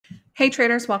Hey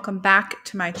traders, welcome back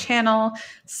to my channel.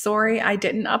 Sorry I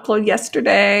didn't upload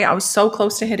yesterday. I was so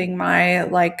close to hitting my,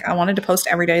 I wanted to post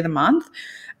every day of the month.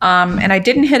 And I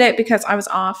didn't hit it because I was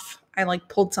off. I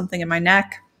pulled something in my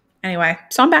neck. Anyway,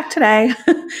 so I'm back today.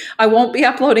 I won't be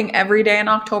uploading every day in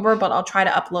October, but I'll try to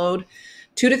upload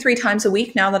 2 to 3 times a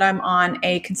week now that I'm on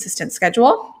a consistent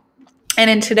schedule. And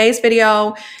in today's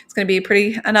video, it's going to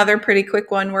be another pretty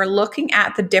quick one. We're looking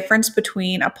at the difference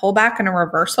between a pullback and a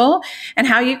reversal and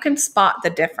how you can spot the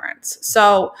difference.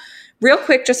 So real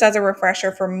quick, just as a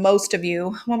refresher for most of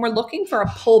you, when we're looking for a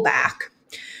pullback,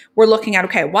 we're looking at,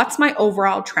 okay, what's my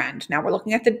overall trend? Now we're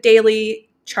looking at the daily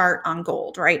chart on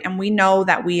gold, right? And we know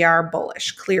that we are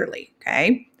bullish, clearly,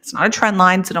 okay? It's not a trend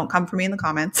line, so don't come for me in the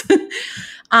comments.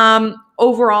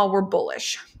 Overall, we're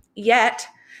bullish. Yet,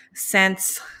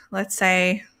 since let's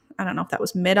say, I don't know if that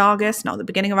was mid-August, no, the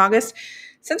beginning of August,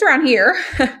 since around here,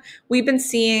 we've been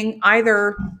seeing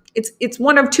either, it's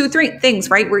one of 2, 3 things,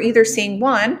 right? We're either seeing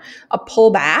one, a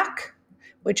pullback,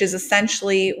 which is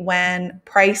essentially when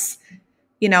price,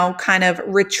 kind of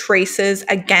retraces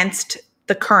against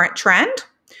the current trend,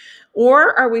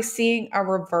 or are we seeing a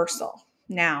reversal?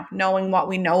 Now, knowing what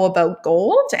we know about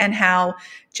gold and how,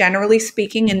 generally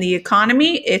speaking, in the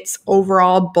economy, it's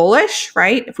overall bullish,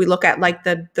 right? If we look at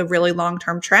the really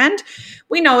long-term trend,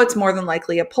 we know it's more than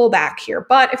likely a pullback here.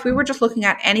 But if we were just looking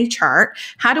at any chart,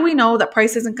 how do we know that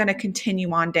price isn't going to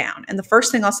continue on down? And the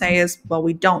first thing I'll say is, well,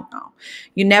 we don't know.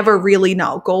 You never really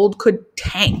know. Gold could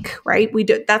tank, right?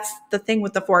 That's the thing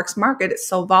with the Forex market. It's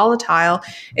so volatile.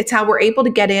 It's how we're able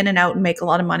to get in and out and make a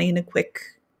lot of money in a quick,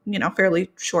 fairly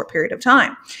short period of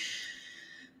time.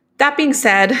 That being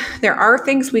said, there are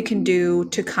things we can do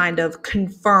to kind of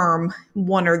confirm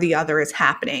one or the other is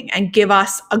happening and give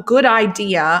us a good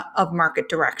idea of market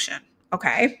direction.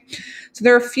 Okay. So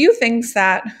there are a few things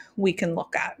that we can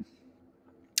look at.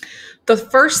 The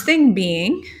first thing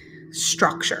being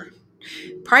structure.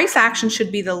 Price action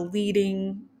should be your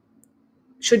leading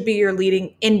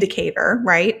indicator,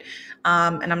 right?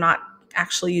 And I'm not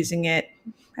actually using it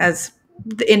as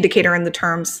the indicator in the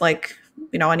terms like,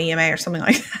 an EMA or something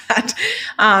like that.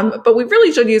 But we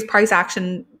really should use price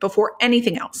action before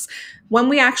anything else. When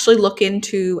we actually look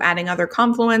into adding other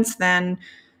confluence, then,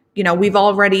 we've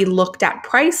already looked at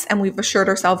price and we've assured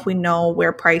ourselves we know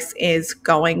where price is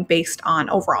going based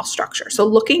on overall structure. So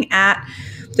looking at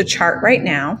the chart right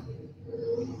now,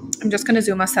 I'm just going to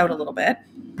zoom us out a little bit.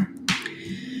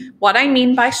 What I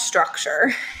mean by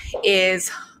structure is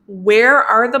where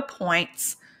are the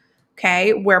points,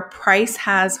 okay, where price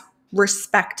has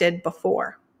respected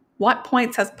before. What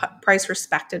points has price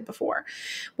respected before?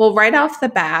 Well, right off the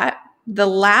bat, the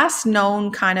last known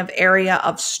kind of area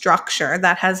of structure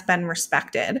that has been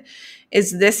respected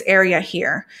is this area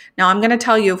here. Now, I'm going to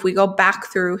tell you, if we go back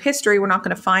through history, we're not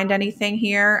going to find anything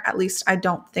here. At least I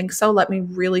don't think so. Let me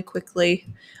really quickly,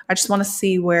 I just want to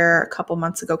see where a couple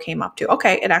months ago came up to.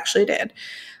 Okay, it actually did.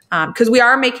 Because we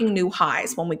are making new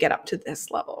highs when we get up to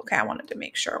this level. Okay, I wanted to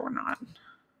make sure we're not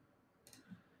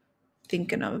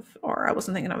I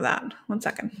wasn't thinking of that. One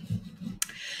second.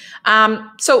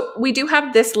 So we do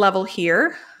have this level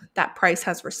here that price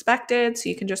has respected. So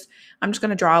I'm just going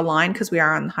to draw a line because we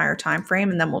are on the higher time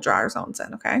frame, and then we'll draw our zones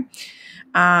in. Okay.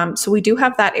 So we do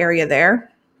have that area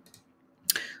there.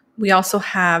 We also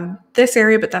have this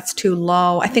area, but that's too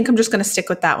low. I think I'm just going to stick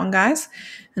with that one, guys,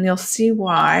 and you'll see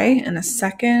why in a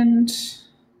second.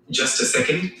 Just a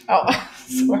second. Oh,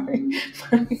 sorry.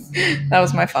 That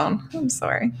was my phone. I'm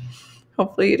sorry.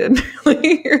 Hopefully you didn't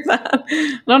really hear that.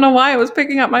 I don't know why I was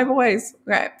picking up my voice.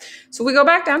 Okay. So we go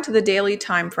back down to the daily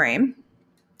time frame.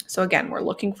 So again, we're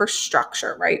looking for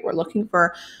structure, right? We're looking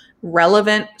for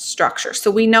relevant structure. So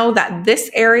we know that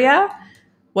this area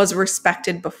was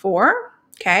respected before.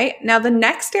 Okay. Now the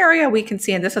next area we can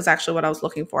see, and this is actually what I was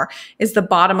looking for, is the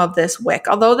bottom of this wick.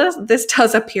 Although this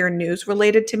does appear news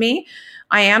related to me,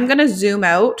 I am going to zoom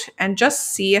out and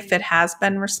just see if it has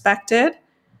been respected.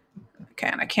 Okay,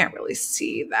 and I can't really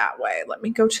see that way. Let me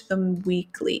go to the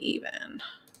weekly even.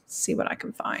 See what I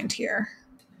can find here.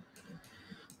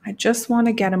 I just want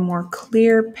to get a more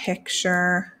clear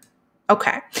picture.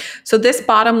 Okay, so this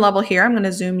bottom level here, I'm going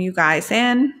to zoom you guys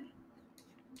in.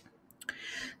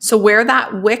 So where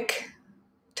that wick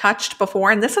touched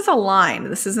before, and this is a line,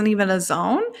 this isn't even a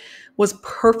zone, was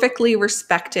perfectly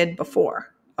respected before.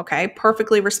 Okay,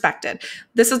 perfectly respected.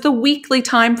 This is the weekly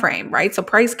time frame, right? So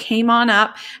price came on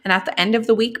up and at the end of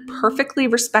the week perfectly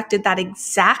respected that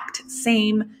exact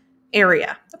same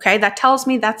area. Okay, that tells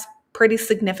me that's pretty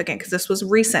significant because this was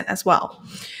recent as well.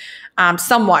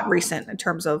 Somewhat recent in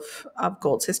terms of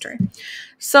gold's history.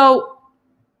 So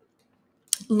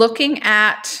Looking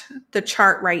at the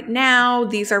chart right now,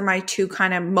 these are my two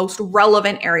kind of most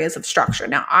relevant areas of structure.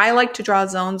 Now, I like to draw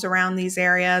zones around these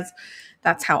areas.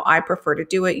 That's how I prefer to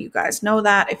do it. You guys know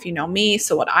that if you know me.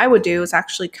 So what I would do is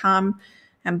actually come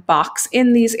and box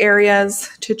in these areas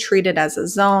to treat it as a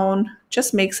zone.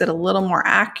 Just makes it a little more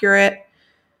accurate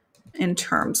in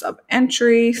terms of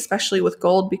entry, especially with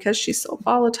gold because she's so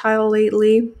volatile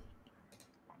lately.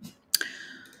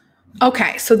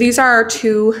 Okay, so these are our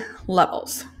two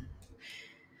levels.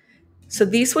 So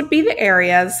these would be the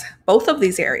areas, both of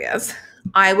these areas,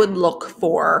 I would look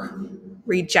for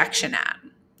rejection at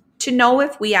to know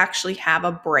if we actually have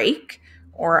a break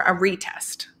or a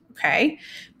retest, okay?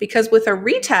 Because with a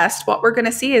retest, what we're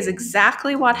gonna see is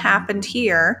exactly what happened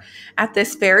here at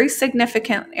this very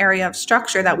significant area of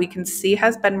structure that we can see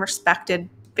has been respected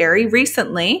very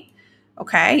recently,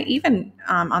 okay? Even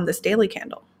on this daily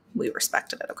candle, we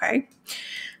respected it, okay?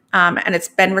 And it's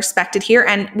been respected here.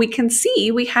 And we can see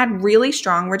we had really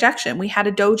strong rejection. We had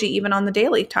a doji even on the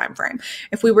daily time frame.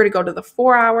 If we were to go to the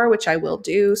 4 hour, which I will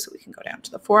do, so we can go down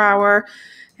to the 4 hour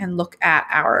and look at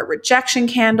our rejection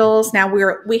candles. Now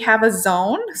we have a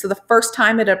zone. So the first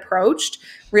time it approached,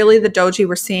 really the doji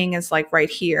we're seeing is like right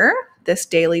here, this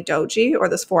daily doji or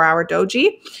this 4 hour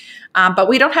doji. But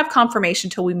we don't have confirmation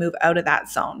until we move out of that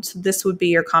zone. So this would be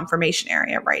your confirmation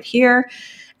area right here.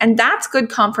 And that's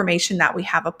good confirmation that we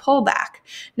have a pullback.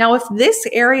 Now, if this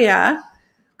area,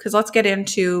 because let's get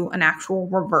into an actual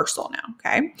reversal now,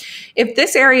 okay? If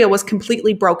this area was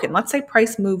completely broken, let's say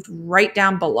price moved right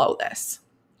down below this.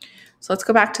 So let's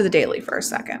go back to the daily for a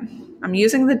second. I'm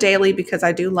using the daily because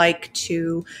I do like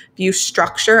to view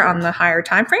structure on the higher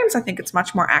time frames. I think it's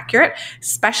much more accurate,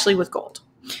 especially with gold.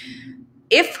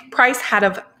 If price had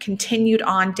have continued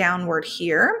on downward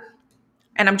here,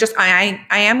 and I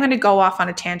am going to go off on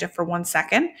a tangent for 1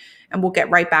 second and we'll get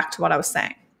right back to what I was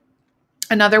saying.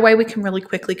 Another way we can really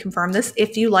quickly confirm this,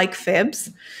 if you like fibs,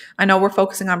 I know we're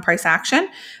focusing on price action,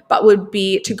 but would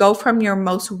be to go from your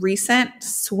most recent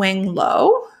swing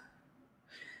low,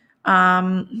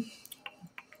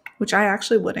 which I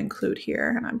actually would include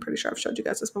here, and I'm pretty sure I've showed you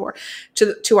guys this before,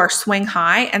 to our swing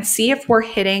high and see if we're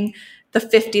hitting the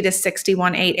 50 to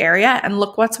 61.8 area. And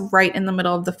look what's right in the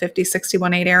middle of the 50,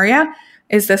 61.8 area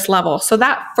is this level. So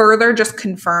that further just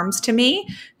confirms to me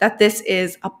that this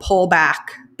is a pullback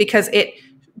because it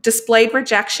displayed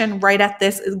rejection right at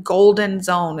this golden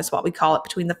zone is what we call it,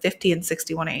 between the 50 and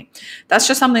 61.8. That's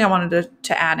just something I wanted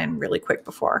to add in really quick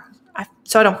before,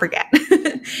 so I don't forget.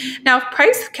 Now, if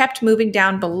price kept moving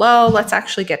down below, let's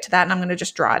actually get to that, and I'm going to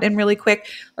just draw it in really quick.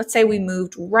 Let's say we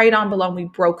moved right on below and we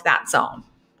broke that zone,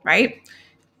 right?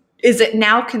 Is it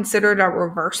now considered a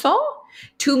reversal?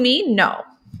 To me, no.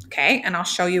 Okay, and I'll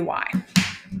show you why.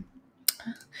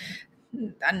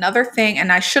 Another thing,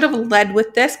 and I should have led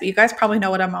with this, but you guys probably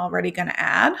know what I'm already going to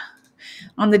add.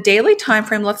 On the daily time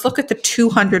frame, let's look at the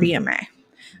 200 EMA,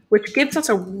 which gives us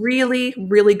a really,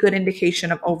 really good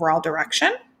indication of overall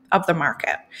direction of the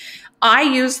market. I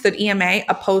use the EMA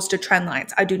opposed to trend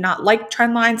lines. I do not like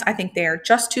trend lines. I think they are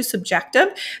just too subjective.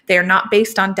 They are not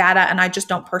based on data, and I just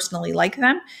don't personally like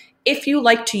them. If you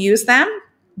like to use them,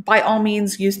 by all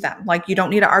means, use them. Like, you don't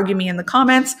need to argue me in the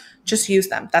comments. Just use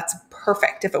them. That's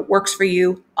perfect. If it works for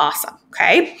you, awesome.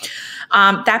 Okay.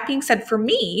 That being said, for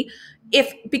me,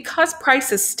 because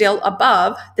price is still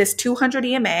above this 200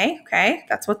 EMA, okay,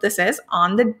 that's what this is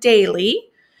on the daily,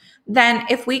 then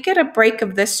if we get a break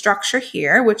of this structure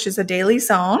here, which is a daily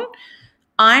zone,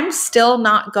 I'm still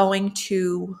not going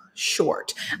to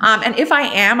short. And if I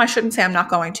am, I shouldn't say I'm not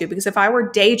going to, because if I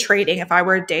were day trading, if I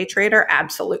were a day trader,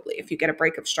 absolutely. If you get a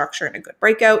break of structure and a good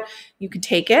breakout, you can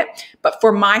take it. But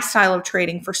for my style of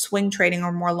trading, for swing trading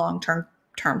or more long-term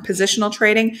positional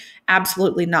trading,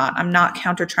 absolutely not. I'm not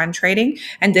counter trend trading.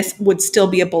 And this would still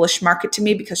be a bullish market to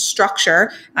me because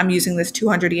structure, I'm using this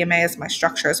 200 EMA as my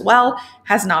structure as well,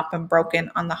 has not been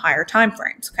broken on the higher time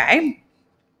frames. Okay.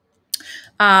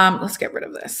 Let's get rid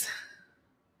of this.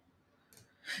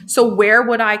 So where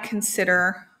would I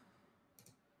consider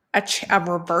a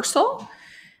reversal?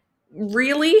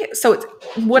 Really? So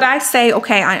would I say,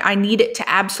 okay, I need it to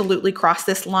absolutely cross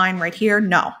this line right here?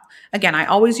 No. Again, I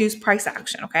always use price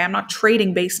action, okay? I'm not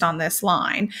trading based on this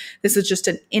line. This is just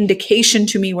an indication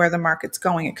to me where the market's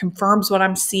going. It confirms what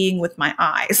I'm seeing with my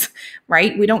eyes,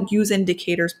 right? We don't use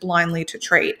indicators blindly to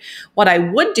trade. What I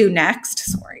would do next,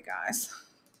 sorry guys,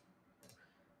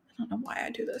 I don't know why I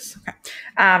do this.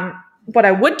 Okay. What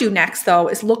I would do next, though,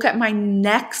 is look at my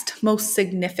next most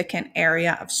significant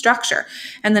area of structure.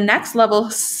 And the next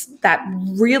level that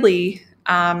really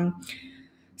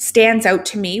stands out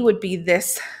to me would be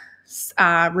this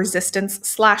resistance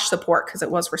 / support because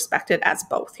it was respected as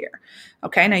both here.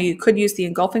 Okay, now you could use the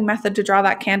engulfing method to draw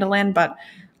that candle in, but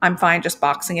I'm fine just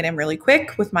boxing it in really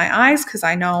quick with my eyes because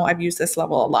I know I've used this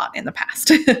level a lot in the past.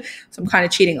 So I'm kind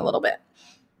of cheating a little bit.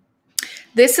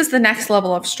 This is the next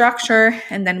level of structure,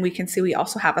 and then we can see we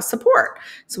also have a support.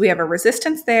 So we have a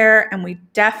resistance there, and we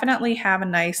definitely have a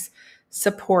nice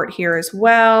support here as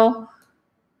well.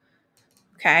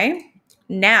 Okay,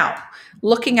 now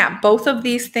looking at both of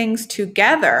these things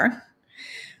together,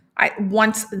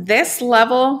 once this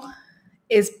level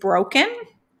is broken,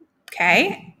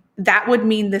 okay, that would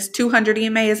mean this 200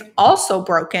 EMA is also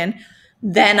broken.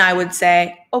 Then I would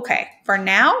say, okay, for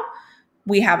now,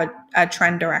 we have a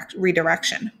trend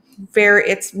redirection.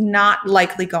 It's not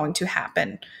likely going to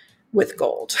happen with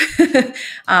gold.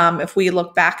 If we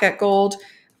look back at gold,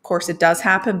 of course it does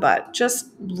happen, but just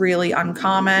really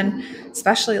uncommon,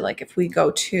 especially like if we go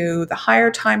to the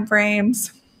higher time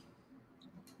frames.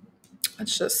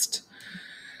 Let's just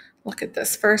look at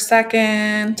this for a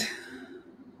second.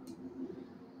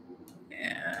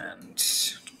 And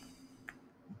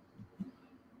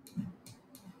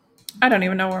I don't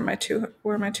even know where my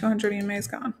 200 EMA is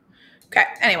gone. Okay,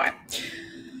 anyway,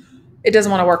 it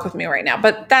doesn't want to work with me right now,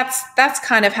 but that's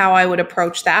kind of how I would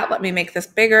approach that. Let me make this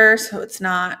bigger so it's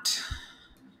not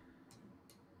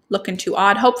looking too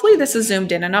odd. Hopefully this is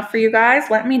zoomed in enough for you guys.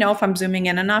 Let me know if I'm zooming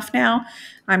in enough now.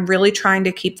 I'm really trying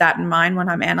to keep that in mind when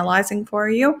I'm analyzing for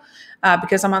you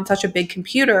because I'm on such a big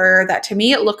computer that to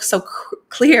me it looks so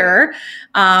clear.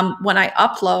 When I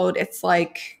upload, it's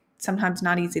like sometimes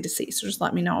not easy to see. So just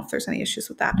let me know if there's any issues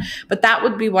with that. But that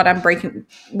would be what I'm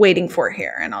waiting for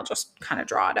here. And I'll just kind of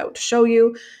draw it out to show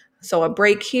you. So a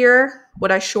break here,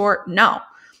 would I short? No.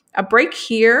 A break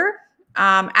here,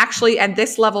 actually, and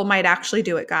this level might actually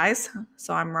do it, guys.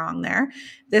 So I'm wrong there.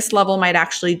 This level might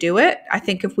actually do it. I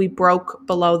think if we broke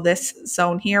below this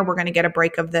zone here, we're going to get a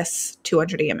break of this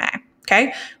 200 EMA.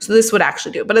 Okay, so this would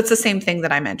actually do it, but it's the same thing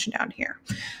that I mentioned down here.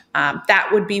 That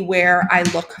would be where I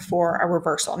look for a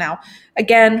reversal. Now,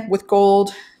 again, with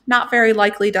gold, not very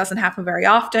likely, doesn't happen very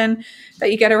often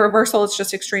that you get a reversal. It's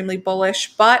just extremely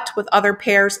bullish, but with other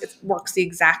pairs, it works the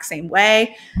exact same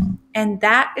way. And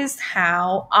that is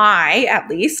how I, at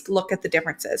least, look at the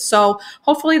differences. So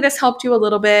hopefully this helped you a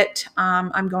little bit.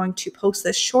 I'm going to post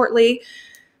this shortly.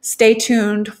 Stay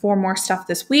tuned for more stuff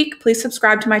this week. Please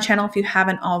subscribe to my channel if you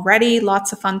haven't already.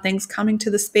 Lots of fun things coming to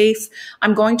the space.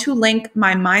 I'm going to link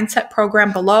my mindset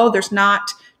program below. There's not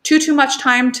too much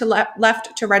time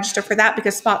left to register for that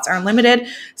because spots are limited.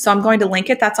 So I'm going to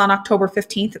link it. That's on October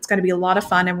 15th. It's going to be a lot of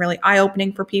fun and really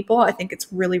eye-opening for people. I think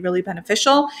it's really, really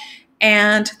beneficial.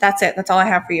 And that's it. That's all I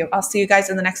have for you. I'll see you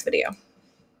guys in the next video.